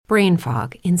brain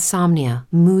fog, insomnia,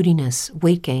 moodiness,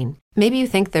 weight gain. Maybe you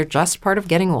think they're just part of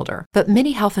getting older, but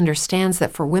MIDI Health understands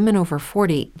that for women over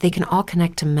 40, they can all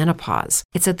connect to menopause.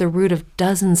 It's at the root of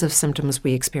dozens of symptoms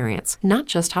we experience, not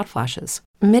just hot flashes.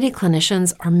 MIDI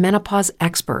clinicians are menopause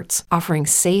experts, offering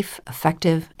safe,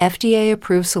 effective,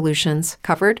 FDA-approved solutions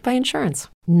covered by insurance.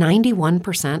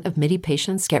 91% of MIDI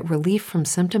patients get relief from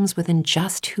symptoms within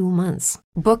just 2 months.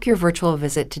 Book your virtual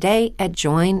visit today at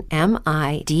joinmidi.com.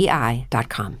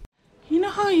 You know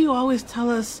how you always tell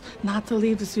us not to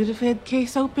leave the Sudafed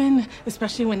case open,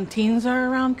 especially when teens are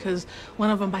around, because one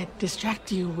of them might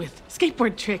distract you with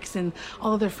skateboard tricks and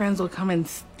all of their friends will come and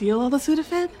steal all the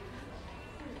Sudafed?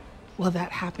 Well,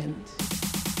 that happened.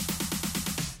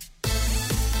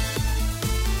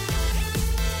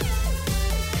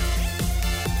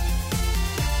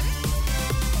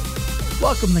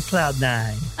 Welcome to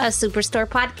Cloud9, a Superstore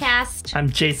podcast. I'm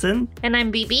Jason. And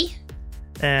I'm BB.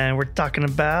 And we're talking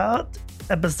about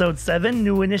episode 7,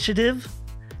 New Initiative,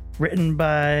 written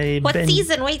by What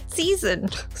season? Wait, season.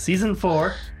 Season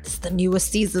 4. It's the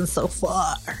newest season so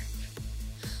far.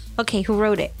 Okay, who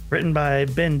wrote it? Written by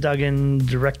Ben Duggan,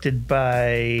 directed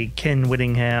by Ken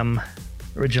Whittingham.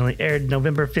 Originally aired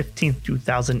November 15th,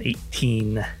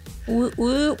 2018. Woo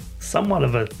woo. Somewhat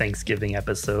of a Thanksgiving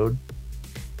episode.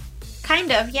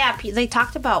 Kind of, yeah. They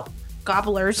talked about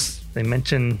gobblers. They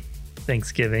mention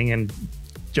Thanksgiving and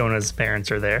Jonah's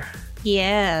parents are there.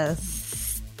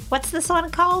 Yes. What's this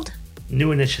one called?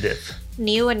 New Initiative.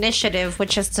 New Initiative,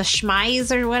 which is to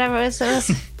schmize or whatever it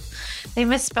says. They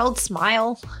misspelled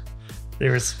smile. They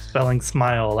were spelling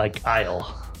smile like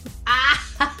aisle.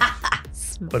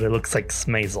 But it looks like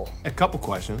smazel. A couple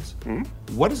questions.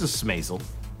 What is a smazel?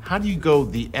 How do you go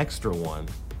the extra one?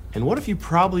 And what if you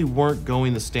probably weren't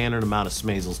going the standard amount of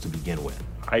smazels to begin with?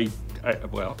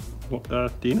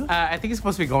 Dina? I think it's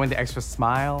supposed to be going the extra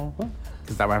smile,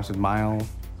 because that rhymes with mile.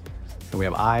 And we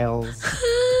have aisles.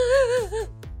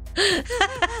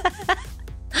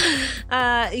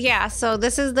 Yeah, so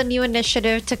this is the new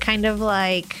initiative to kind of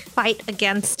like fight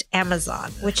against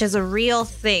Amazon, which is a real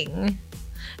thing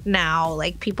now.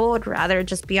 Like, people would rather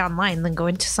just be online than go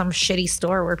into some shitty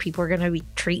store where people are going to be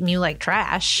treating you like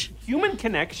trash. Human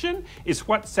connection is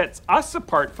what sets us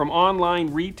apart from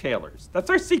online retailers. That's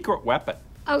our secret weapon.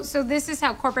 Oh, so this is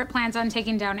how corporate plans on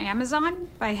taking down Amazon?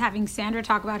 By having Sandra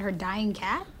talk about her dying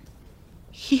cat?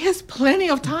 He has plenty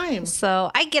of time.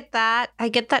 So I get that. I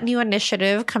get that new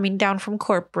initiative coming down from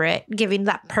corporate, giving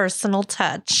that personal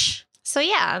touch. So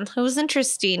yeah, it was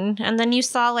interesting. And then you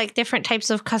saw like different types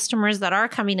of customers that are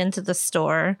coming into the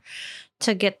store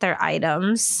to get their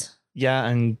items. Yeah,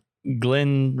 and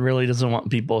Glenn really doesn't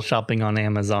want people shopping on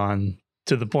Amazon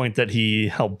to the point that he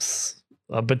helps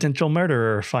a potential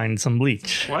murderer find some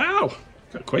bleach. Wow,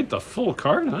 got quite the full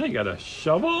cart. I got a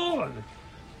shovel and a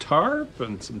tarp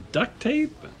and some duct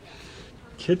tape and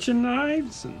kitchen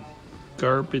knives and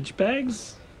garbage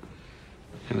bags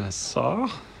and a saw.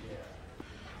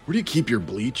 Where do you keep your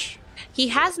bleach? He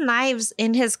has knives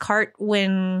in his cart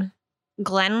when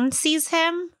Glenn sees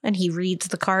him and he reads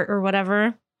the cart or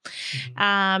whatever.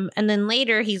 And then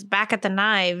later he's back at the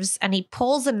knives and he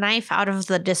pulls a knife out of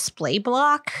the display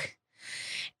block.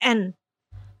 And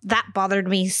that bothered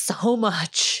me so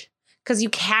much because you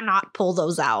cannot pull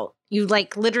those out. You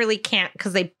like literally can't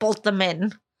because they bolt them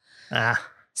in.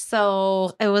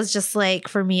 So it was just like,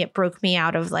 for me, it broke me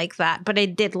out of like that. But I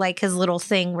did like his little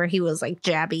thing where he was like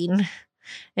jabbing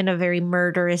in a very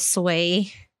murderous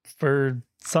way. For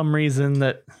some reason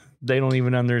that they don't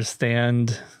even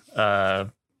understand,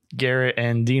 Garrett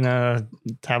and Dina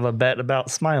have a bet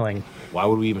about smiling. Why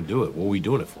would we even do it? What are we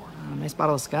doing it for? Nice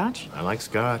bottle of scotch. I like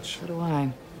scotch. So do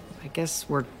I. I guess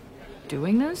we're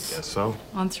doing this? Guess so.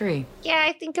 On 3. Yeah,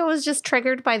 I think it was just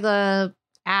triggered by the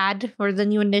ad or the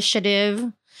new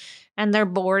initiative. And they're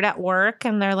bored at work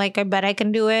and they're like, I bet I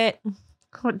can do it.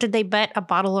 What did they bet? A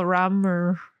bottle of rum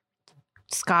or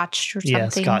scotch or something? Yeah,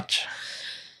 scotch.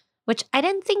 Which I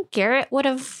didn't think Garrett would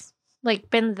have like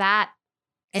been that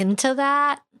into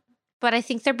that. But I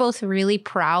think they're both really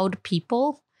proud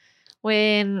people.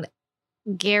 When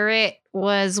Garrett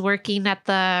was working at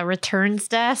the returns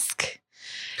desk,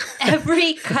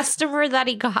 every customer that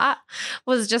he got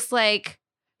was just like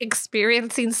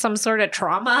experiencing some sort of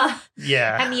trauma.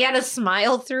 Yeah. And he had a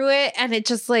smile through it and it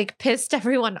just like pissed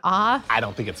everyone off. I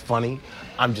don't think it's funny.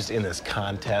 I'm just in this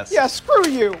contest. Yeah, screw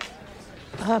you.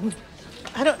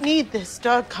 I don't need this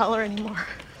dog collar anymore.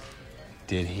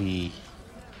 Did he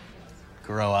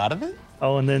grow out of it?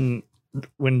 Oh, and then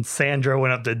when Sandra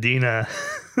went up to Dina.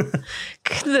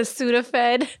 The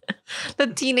Sudafed. The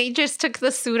teenagers took the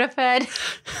Sudafed.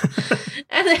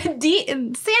 And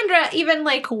then Sandra even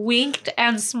like winked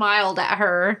and smiled at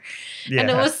her. Yeah. And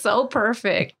it was so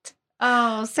perfect.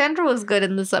 Oh, Sandra was good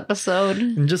in this episode.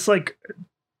 And just like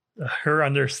her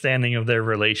understanding of their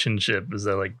relationship is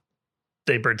that like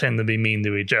they pretend to be mean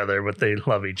to each other, but they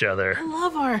love each other. I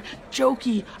love our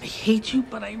jokey, I hate you,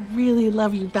 but I really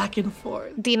love you back and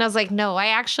forth. Dina's like, no, I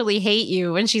actually hate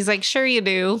you. And she's like, sure you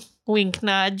do. Wink,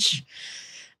 nudge.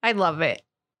 I love it.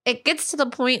 It gets to the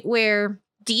point where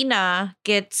Dina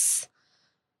gets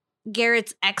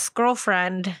Garrett's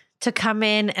ex-girlfriend to come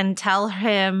in and tell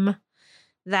him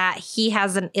that he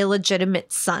has an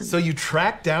illegitimate son. So you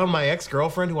tracked down my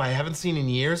ex-girlfriend who I haven't seen in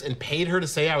years and paid her to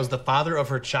say I was the father of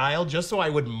her child just so I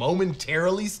would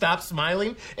momentarily stop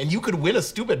smiling and you could win a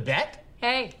stupid bet?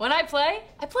 Hey, when I play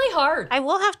hard. I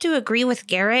will have to agree with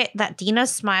Garrett that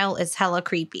Dina's smile is hella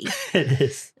creepy. It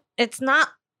is. It's not,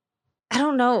 I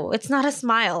don't know. It's not a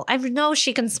smile. I know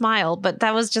she can smile, but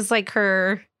that was just like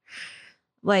her,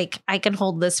 like, I can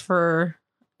hold this for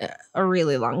a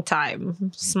really long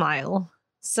time smile.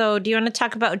 So do you want to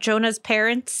talk about Jonah's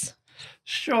parents?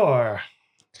 Sure.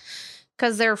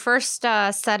 Because they're first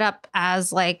set up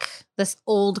as like this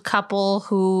old couple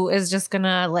who is just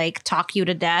gonna like talk you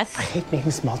to death. I hate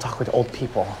making small talk with old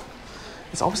people.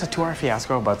 It's always a 2-hour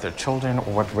fiasco about their children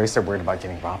or what race they're worried about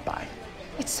getting robbed by.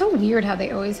 It's so weird how they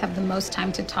always have the most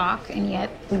time to talk and yet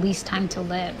the least time to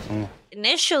live.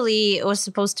 Initially, it was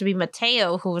supposed to be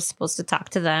Mateo who was supposed to talk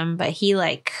to them, but he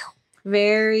like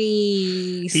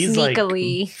very He's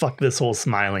sneakily. like, fuck this whole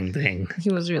smiling thing.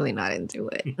 He was really not into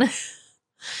it.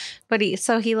 But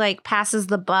he like passes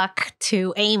the buck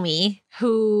to Amy,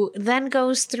 who then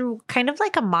goes through kind of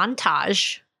like a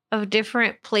montage of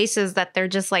different places that they're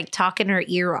just like talking her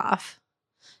ear off.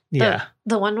 Yeah.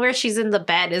 The one where she's in the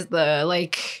bed is the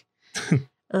like,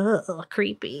 ugh,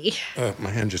 creepy. My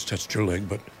hand just touched your leg,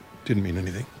 but didn't mean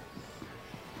anything.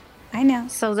 I know.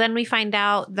 So then we find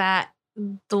out that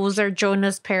those are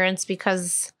Jonah's parents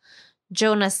because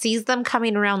Jonah sees them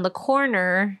coming around the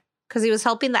corner because he was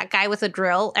helping that guy with a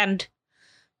drill, and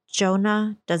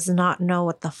Jonah does not know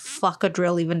what the fuck a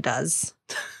drill even does.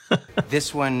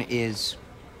 This one is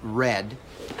red,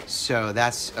 so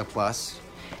that's a plus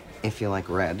if you like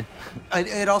red.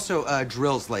 It also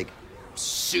drills like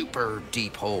super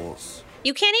deep holes.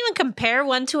 You can't even compare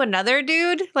one to another,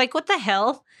 dude. Like, what the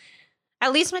hell?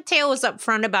 At least Mateo was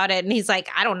upfront about it, and he's like,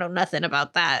 I don't know nothing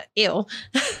about that. Ew.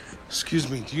 Excuse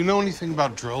me, do you know anything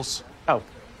about drills? Oh,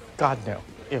 God, no.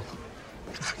 Ew.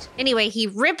 Anyway, he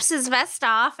rips his vest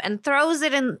off and throws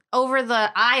it in over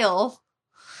the aisle.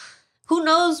 Who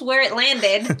knows where it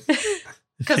landed?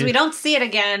 Because we don't see it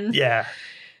again. Yeah.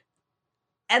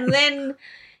 And then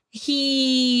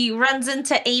he runs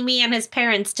into Amy and his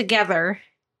parents together.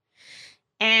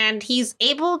 And he's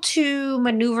able to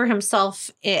maneuver himself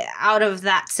out of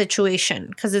that situation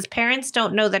because his parents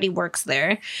don't know that he works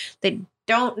there. They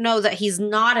don't know that he's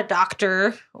not a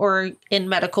doctor or in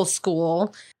medical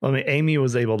school. I mean, Amy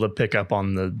was able to pick up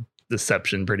on the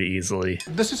deception pretty easily.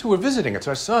 This is who we're visiting. It's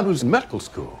our son who's in medical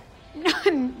school.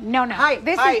 No.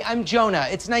 Hi, I'm Jonah.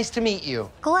 It's nice to meet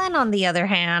you. Glenn, on the other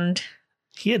hand,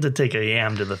 He had to take a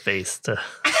yam to the face to...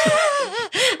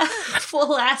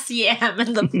 full ass yam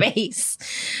in the face.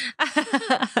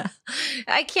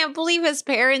 I can't believe his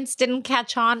parents didn't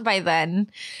catch on by then.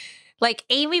 Like,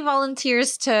 Amy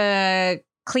volunteers to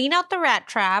clean out the rat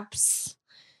traps,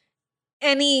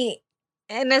 and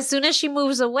as soon as she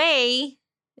moves away,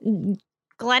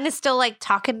 Glenn is still like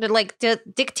talking to like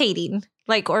dictating,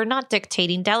 like, or not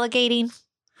dictating, delegating.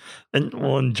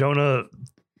 And Jonah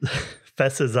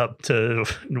fesses up to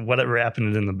whatever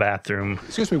happened in the bathroom.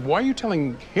 Excuse me, why are you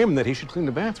telling him that he should clean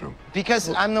the bathroom? Because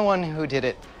I'm the one who did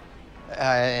it,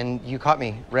 and you caught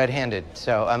me red-handed.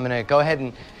 So I'm gonna go ahead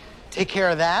and take care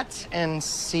of that and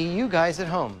see you guys at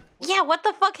home. Yeah, what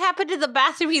the fuck happened to the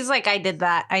bathroom? He's like, I did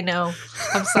that. I know.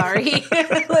 I'm sorry.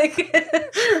 Like,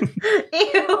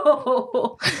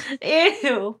 ew.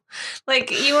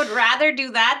 Like, you would rather do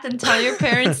that than tell your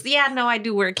parents, yeah, no, I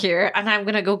do work here, and I'm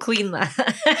going to go clean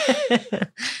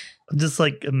that. Just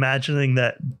like imagining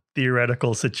that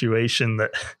theoretical situation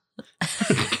that...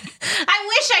 I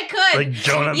wish I could. Like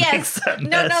Jonah makes that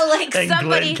mess, like and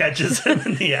somebody Glenn catches him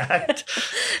in the act.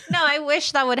 No, I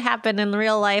wish that would happen in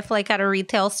real life, like at a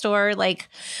retail store. Like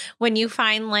when you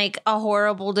find like a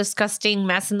horrible, disgusting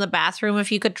mess in the bathroom,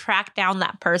 if you could track down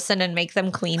that person and make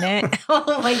them clean it.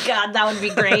 Oh my God, that would be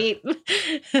great.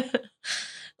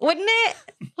 Wouldn't it?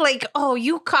 Like, oh,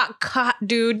 you got caught,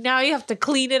 dude. Now you have to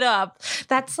clean it up.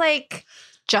 That's like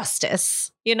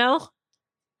justice, you know?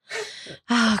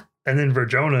 Oh, And then for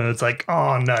Jonah, it's like,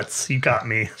 oh, nuts. You got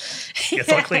me. Guess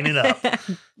I'll clean it up.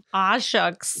 Aw,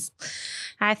 shucks.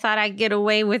 I thought I'd get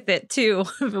away with it, too,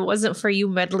 if it wasn't for you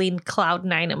meddling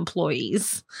Cloud9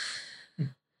 employees.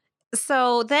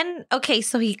 So then, okay,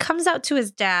 so he comes out to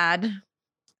his dad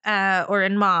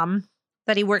and mom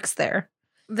that he works there.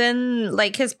 Then,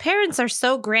 like, his parents are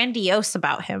so grandiose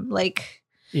about him. Like,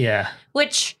 yeah.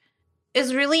 Which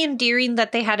is really endearing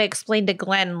that they had to explain to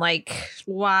Glenn, like,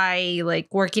 why, like,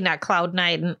 working at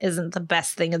Cloud9 isn't the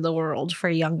best thing in the world for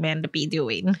a young man to be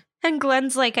doing. And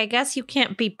Glenn's like, I guess you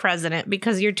can't be president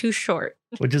because you're too short.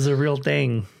 Which is a real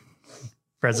thing.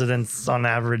 Presidents, on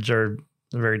average, are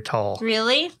very tall.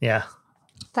 Really? Yeah.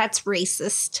 That's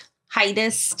racist,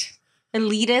 heightist,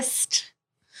 elitist.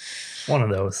 One of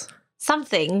those.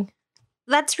 Something.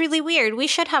 That's really weird. We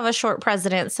should have a short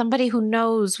president, somebody who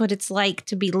knows what it's like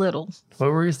to be little.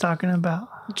 What were you talking about?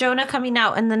 Jonah coming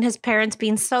out and then his parents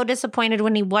being so disappointed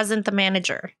when he wasn't the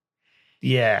manager.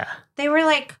 Yeah. They were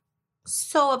like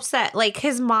so upset. Like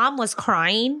his mom was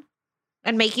crying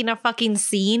and making a fucking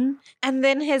scene. And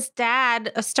then his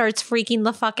dad starts freaking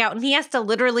the fuck out. And he has to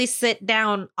literally sit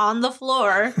down on the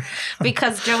floor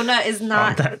because Jonah is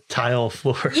not. On that tile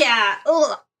floor. Yeah.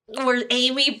 Ugh. Where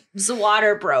Amy's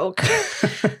water broke.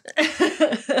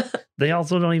 They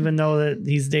also don't even know that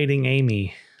he's dating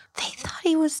Amy. They thought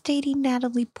he was dating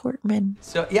Natalie Portman.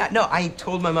 So, yeah, no, I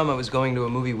told my mom I was going to a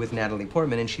movie with Natalie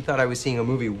Portman, and she thought I was seeing a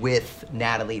movie with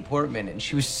Natalie Portman, and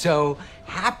she was so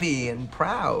happy and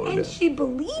proud. And she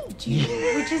believed you,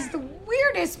 which is the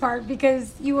weirdest part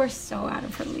because you are so out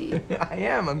of her league. I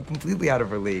am. I'm completely out of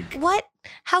her league. What?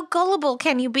 How gullible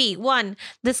can you be? One,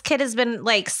 this kid has been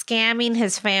like scamming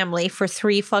his family for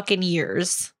 3 fucking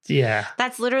years. Yeah.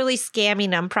 That's literally scamming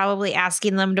them, probably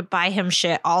asking them to buy him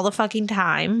shit all the fucking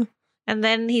time. And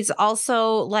then he's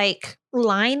also like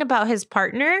lying about his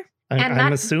partner.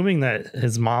 I'm assuming that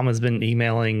his mom has been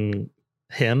emailing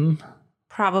him.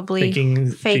 Probably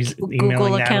thinking fake she's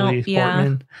Google account. Natalie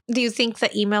Portman. Do you think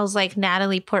the email's like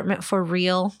Natalie Portman for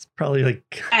real? Probably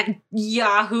like at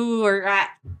Yahoo or at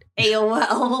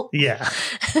AOL. Yeah.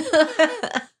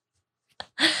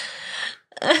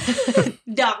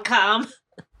 .com.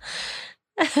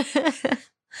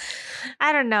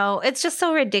 I don't know. It's just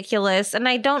so ridiculous. And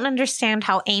I don't understand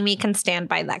how Amy can stand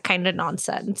by that kind of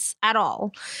nonsense at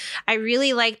all. I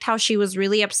really liked how she was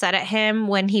really upset at him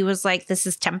when he was like, this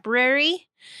is temporary.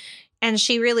 And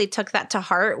she really took that to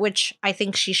heart, which I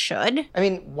think she should. I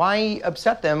mean, why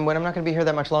upset them when I'm not going to be here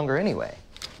that much longer anyway?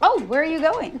 Oh, where are you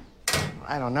going?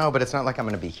 I don't know, but it's not like I'm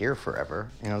going to be here forever.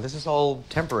 You know, this is all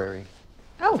temporary.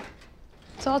 Oh,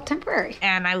 it's all temporary.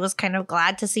 And I was kind of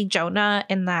glad to see Jonah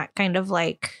in that kind of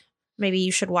like, maybe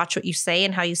you should watch what you say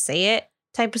and how you say it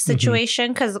type of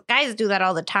situation. Because guys do that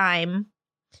all the time,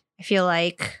 I feel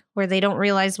like, where they don't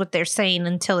realize what they're saying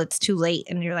until it's too late.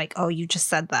 And you're like, oh, you just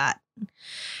said that.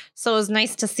 So it was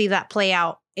nice to see that play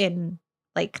out in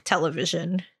like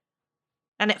television.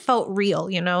 And it felt real,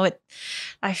 you know.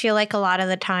 I feel like a lot of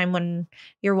the time when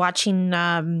you're watching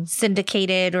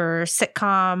syndicated or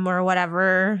sitcom or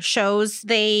whatever shows,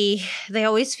 they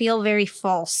always feel very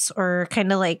false or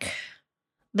kind of like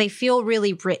they feel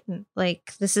really written.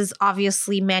 Like this is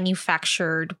obviously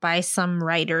manufactured by some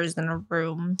writers in a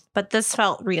room, but this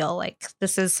felt real. Like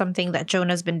this is something that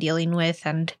Jonah's been dealing with.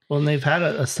 And they've had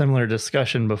a similar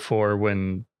discussion before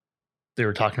when they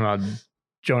were talking about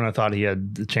Jonah thought he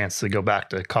had the chance to go back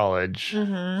to college.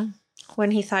 Mm-hmm.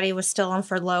 When he thought he was still on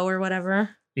for low or whatever.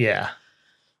 Yeah.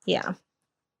 Yeah.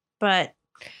 But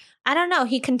I don't know.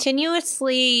 He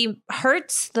continuously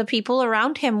hurts the people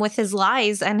around him with his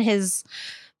lies and his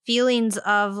feelings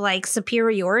of like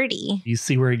superiority. You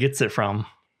see where he gets it from.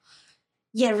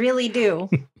 Yeah, really do.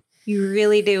 You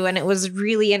really do. And it was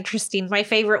really interesting. My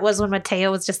favorite was when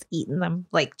Mateo was just eating them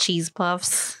like cheese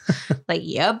puffs. Like,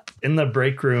 yep. In the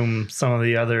break room, some of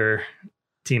the other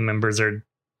team members are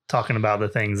talking about the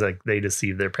things like they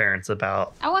deceived their parents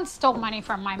about. I once stole money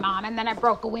from my mom, and then I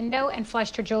broke a window and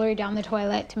flushed her jewelry down the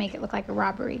toilet to make it look like a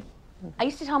robbery. I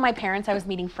used to tell my parents I was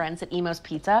meeting friends at Emo's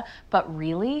Pizza, but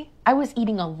really, I was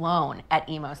eating alone at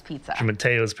Emo's Pizza.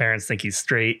 Mateo's parents think he's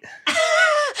straight.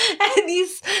 And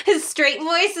his straight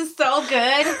voice is so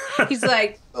good. He's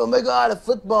like, oh my God, a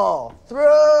football.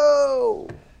 Throw!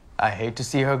 I hate to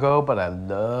see her go, but I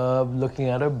love looking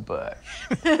at her butt.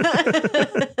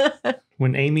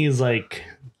 When Amy's like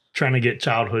trying to get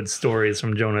childhood stories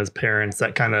from Jonah's parents,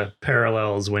 that kind of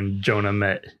parallels when Jonah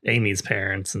met Amy's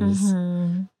parents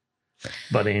and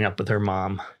buddying up with her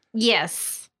mom.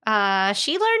 Yes.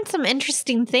 She learned some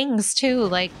interesting things too,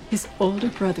 like his older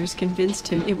brothers convinced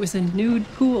him it was a nude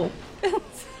pool.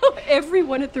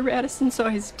 Everyone at the Radisson saw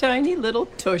his tiny little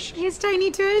tush. His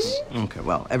tiny tush? Okay,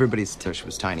 well, everybody's tush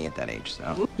was tiny at that age,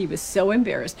 so. He was so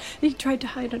embarrassed. He tried to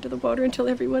hide under the water until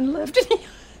everyone left, and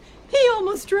he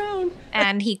almost drowned.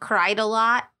 And he cried a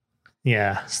lot.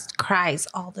 Yeah. Just cries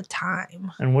all the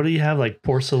time. And what do you have, like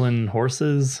porcelain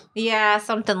horses? Yeah,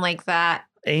 something like that.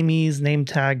 Amy's name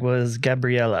tag was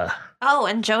Gabriella. Oh,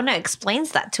 and Jonah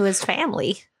explains that to his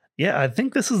family. Yeah, I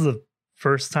think this is the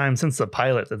first time since the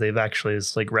pilot that they've actually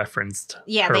just like referenced.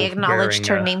 Yeah, they acknowledged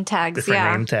her name tags.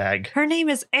 Different name tag. Her name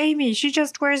is Amy. She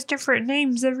just wears different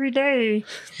names every day.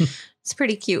 It's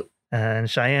pretty cute. And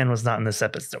Cheyenne was not in this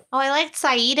episode. Oh, I liked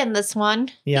Saeed in this one.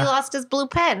 Yeah. He lost his blue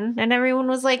pen, and everyone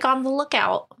was like on the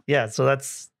lookout. Yeah, so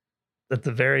that's at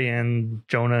the very end,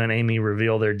 Jonah and Amy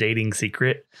reveal their dating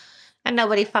secret. And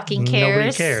nobody fucking cares.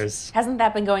 Nobody cares. Hasn't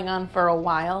that been going on for a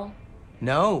while?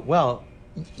 No, well,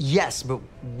 yes, but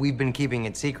we've been keeping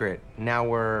it secret. Now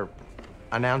we're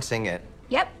announcing it.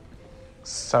 Yep.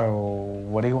 So,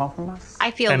 what do you want from us?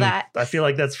 I feel And that. I feel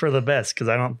like that's for the best because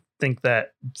I don't think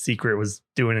that secret was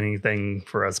doing anything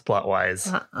for us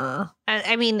plot-wise.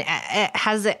 I mean,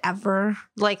 has it ever?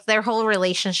 Like, their whole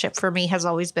relationship for me has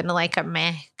always been like a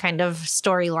meh kind of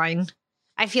storyline.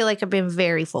 I feel like I've been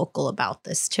very vocal about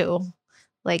this too.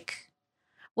 Like,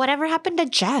 whatever happened to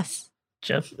Jeff?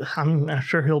 Jeff, I'm not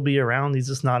sure he'll be around. He's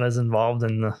just not as involved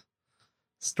in the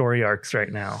story arcs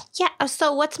right now. Yeah,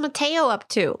 so what's Mateo up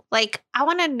to? Like, I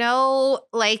want to know,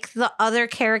 like, the other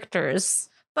characters.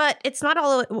 But it's not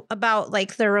all about,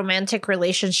 like, the romantic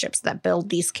relationships that build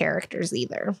these characters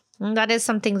either. And that is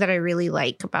something that I really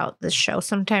like about this show.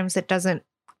 Sometimes it doesn't,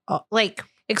 like,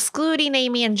 excluding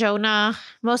Amy and Jonah,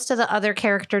 most of the other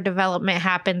character development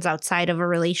happens outside of a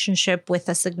relationship with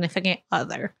a significant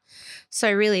other. So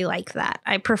I really like that.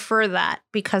 I prefer that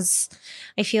because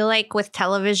I feel like with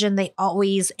television, they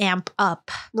always amp up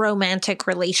romantic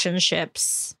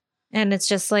relationships. And it's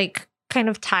just like kind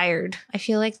of tired. I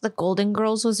feel like the Golden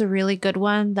Girls was a really good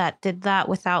one that did that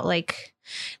without like,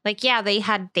 yeah, they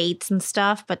had dates and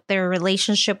stuff, but their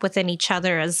relationship within each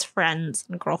other as friends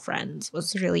and girlfriends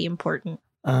was really important.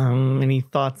 Any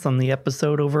thoughts on the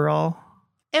episode overall?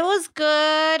 It was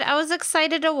good. I was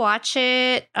excited to watch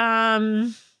it.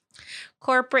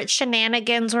 Corporate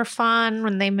shenanigans were fun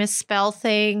when they misspell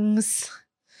things.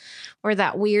 Or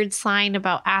that weird sign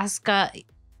about ask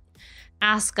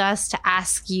us to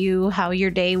ask you how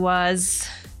your day was.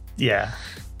 Yeah.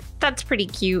 That's pretty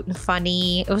cute and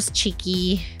funny. It was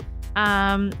cheeky.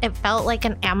 It felt like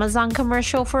an Amazon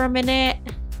commercial for a minute,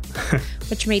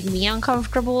 which made me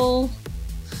uncomfortable.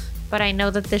 But I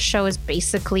know that this show is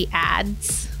basically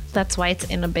ads. That's why it's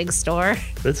in a big store.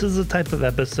 This is the type of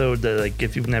episode that, like,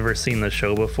 if you've never seen the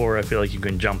show before, I feel like you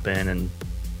can jump in and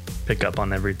pick up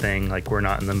on everything. Like, we're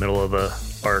not in the middle of a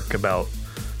arc about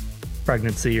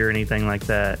pregnancy or anything like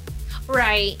that.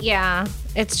 Right, yeah.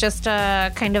 It's just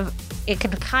it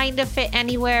can kind of fit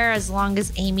anywhere as long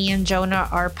as Amy and Jonah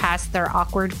are past their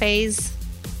awkward phase.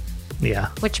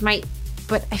 Yeah. But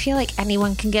I feel like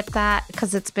anyone can get that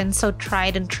because it's been so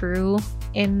tried and true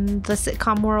in the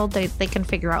sitcom world. They can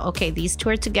figure out, okay, these two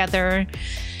are together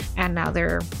and now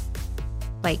they're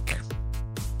like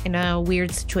in a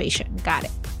weird situation. Got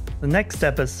it. The next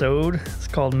episode is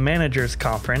called Manager's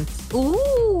Conference.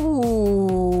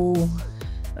 Ooh.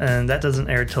 And that doesn't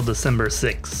air till December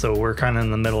 6th, so we're kind of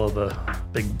in the middle of a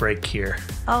big break here.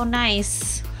 Oh,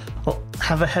 nice. Well,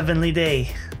 have a heavenly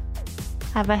day.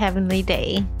 Have a heavenly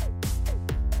day.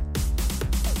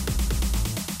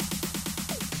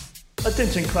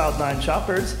 Attention Cloud9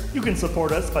 shoppers, you can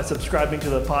support us by subscribing to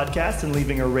the podcast and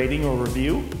leaving a rating or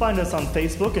review. Find us on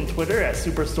Facebook and Twitter at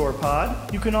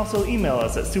SuperstorePod. You can also email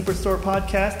us at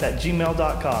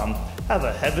superstorepodcast@gmail.com. Have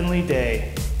a heavenly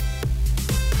day.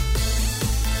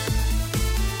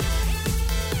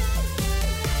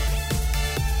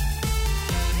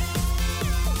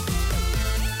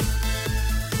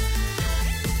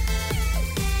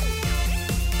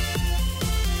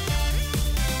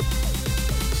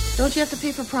 Don't you have to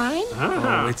pay for Prime?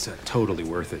 Oh, it's totally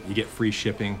worth it. You get free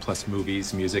shipping, plus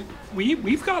movies, music.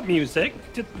 We've got music.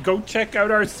 Just go check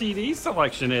out our CD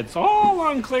selection. It's all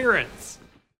on clearance.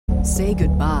 Say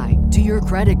goodbye to your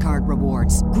credit card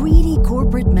rewards. Greedy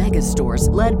corporate mega stores,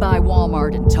 led by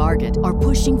Walmart and Target, are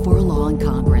pushing for a law in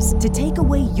Congress to take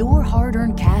away your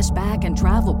hard-earned cash back and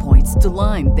travel points to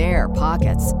line their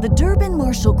pockets. The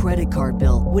Durbin-Marshall credit card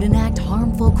bill would enact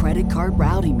harmful credit card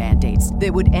routing mandates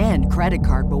that would end credit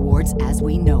card rewards as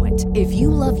we know it. If you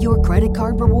love your credit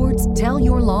card rewards, tell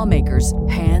your lawmakers,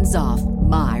 hands off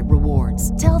my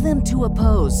rewards. Tell them to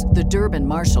oppose the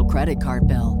Durbin-Marshall credit card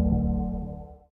bill.